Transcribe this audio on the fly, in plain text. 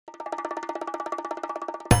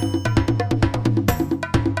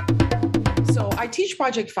So I teach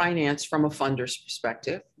project finance from a funder's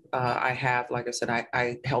perspective. I have, like I said,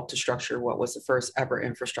 I helped to structure what was the first ever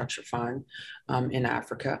infrastructure fund in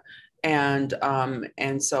Africa. And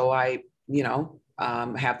so I,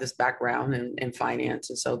 have this background in finance.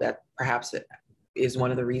 And so that perhaps it is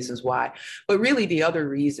one of the reasons why. But really the other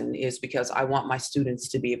reason is because I want my students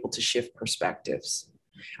to be able to shift perspectives.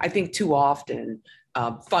 I think too often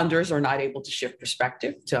funders are not able to shift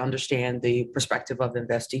perspective to understand the perspective of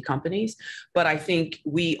investee companies. But I think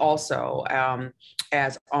we also,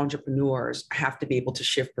 as entrepreneurs, have to be able to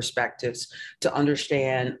shift perspectives to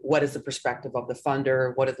understand what is the perspective of the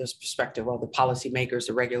funder, what is the perspective of the policymakers,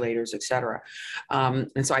 the regulators, et cetera.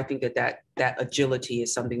 And so I think that agility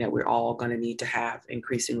is something that we're all going to need to have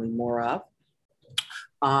increasingly more of.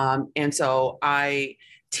 And so I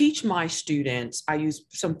teach my students, I use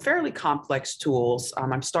some fairly complex tools.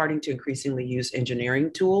 I'm starting to increasingly use engineering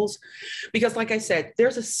tools because, like I said,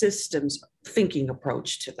 there's a systems thinking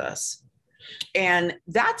approach to this. And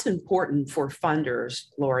that's important for funders,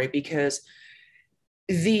 Lori, because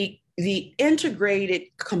the integrated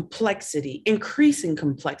complexity, increasing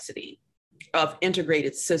complexity of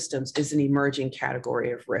integrated systems is an emerging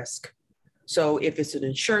category of risk. So if it's an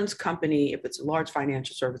insurance company, if it's a large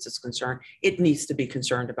financial services concern, it needs to be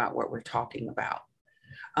concerned about what we're talking about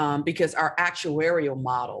because our actuarial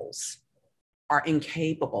models are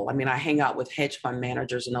incapable. I mean, I hang out with hedge fund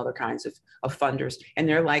managers and other kinds of funders, and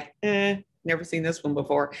they're like, never seen this one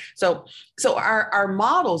before. So our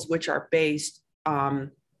models, which are based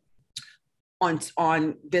on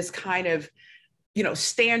this kind of,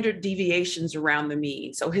 standard deviations around the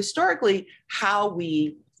mean. So historically, how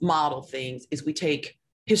we model things is we take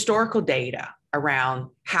historical data around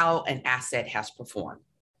how an asset has performed,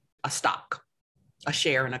 a stock, a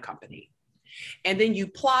share in a company. And then you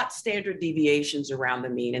plot standard deviations around the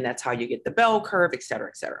mean, and that's how you get the bell curve, et cetera,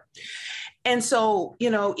 et cetera. And so,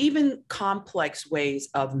 even complex ways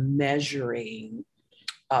of measuring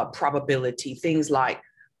probability, things like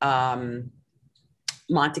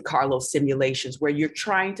Monte Carlo simulations, where you're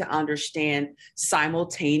trying to understand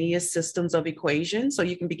simultaneous systems of equations so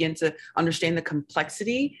you can begin to understand the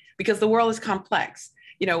complexity, because the world is complex.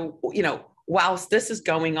 Whilst this is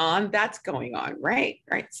going on, that's going on, right?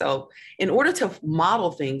 So in order to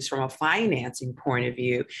model things from a financing point of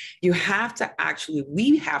view, we have to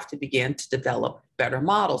begin to develop better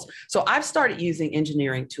models. So I've started using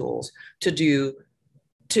engineering tools to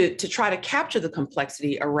try to capture the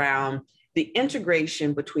complexity around the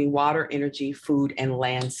integration between water, energy, food, and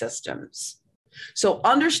land systems. So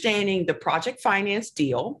understanding the project finance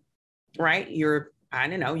deal, right? You're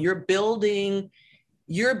building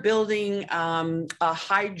a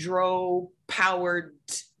hydro-powered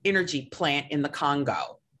energy plant in the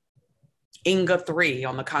Congo, Inga 3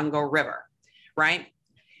 on the Congo River, right?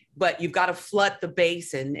 But you've got to flood the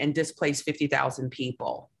basin and displace 50,000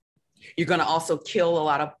 people. You're going to also kill a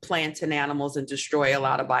lot of plants and animals and destroy a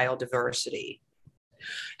lot of biodiversity.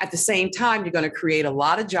 At the same time, you're going to create a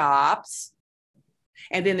lot of jobs.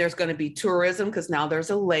 And then there's going to be tourism because now there's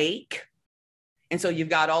a lake. And so you've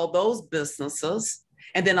got all those businesses.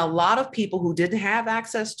 And then a lot of people who didn't have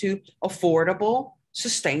access to affordable,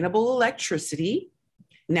 sustainable electricity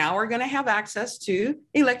now are going to have access to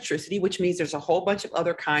electricity, which means there's a whole bunch of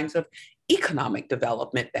other kinds of economic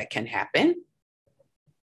development that can happen.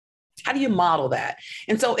 How do you model that?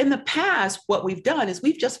 And so in the past, what we've done is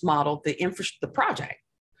we've just modeled the project.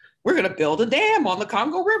 We're going to build a dam on the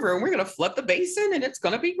Congo River and we're going to flood the basin and it's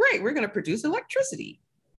going to be great. We're going to produce electricity.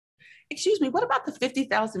 Excuse me, what about the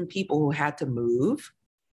 50,000 people who had to move?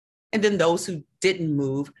 And then those who didn't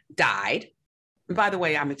move died. And by the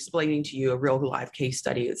way, I'm explaining to you a real life case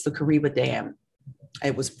study. It's the Kariba Dam.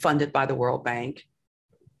 It was funded by the World Bank.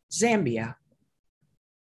 Zambia.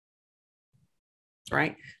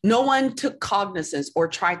 Right? No one took cognizance or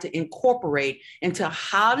tried to incorporate into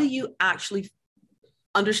how do you actually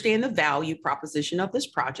understand the value proposition of this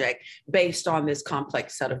project based on this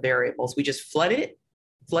complex set of variables. We just flooded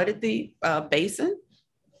the basin,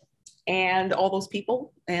 and all those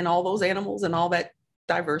people and all those animals and all that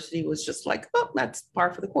diversity was just like, oh, that's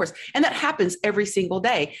par for the course. And that happens every single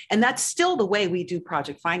day. And that's still the way we do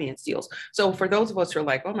project finance deals. So for those of us who are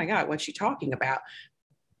like, oh my God, what's she talking about?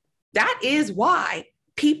 That is why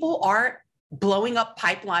people are blowing up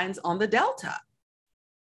pipelines on the Delta,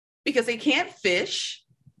 because they can't fish.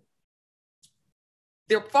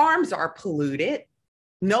 Their farms are polluted.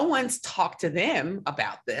 No one's talked to them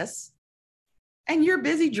about this. And you're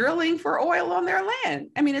busy drilling for oil on their land.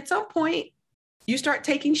 I mean, at some point, you start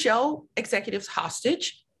taking Shell executives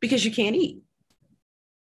hostage because you can't eat.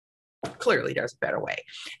 clearly there's a better way.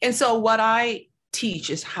 And so what I teach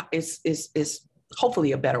is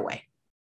hopefully a better way.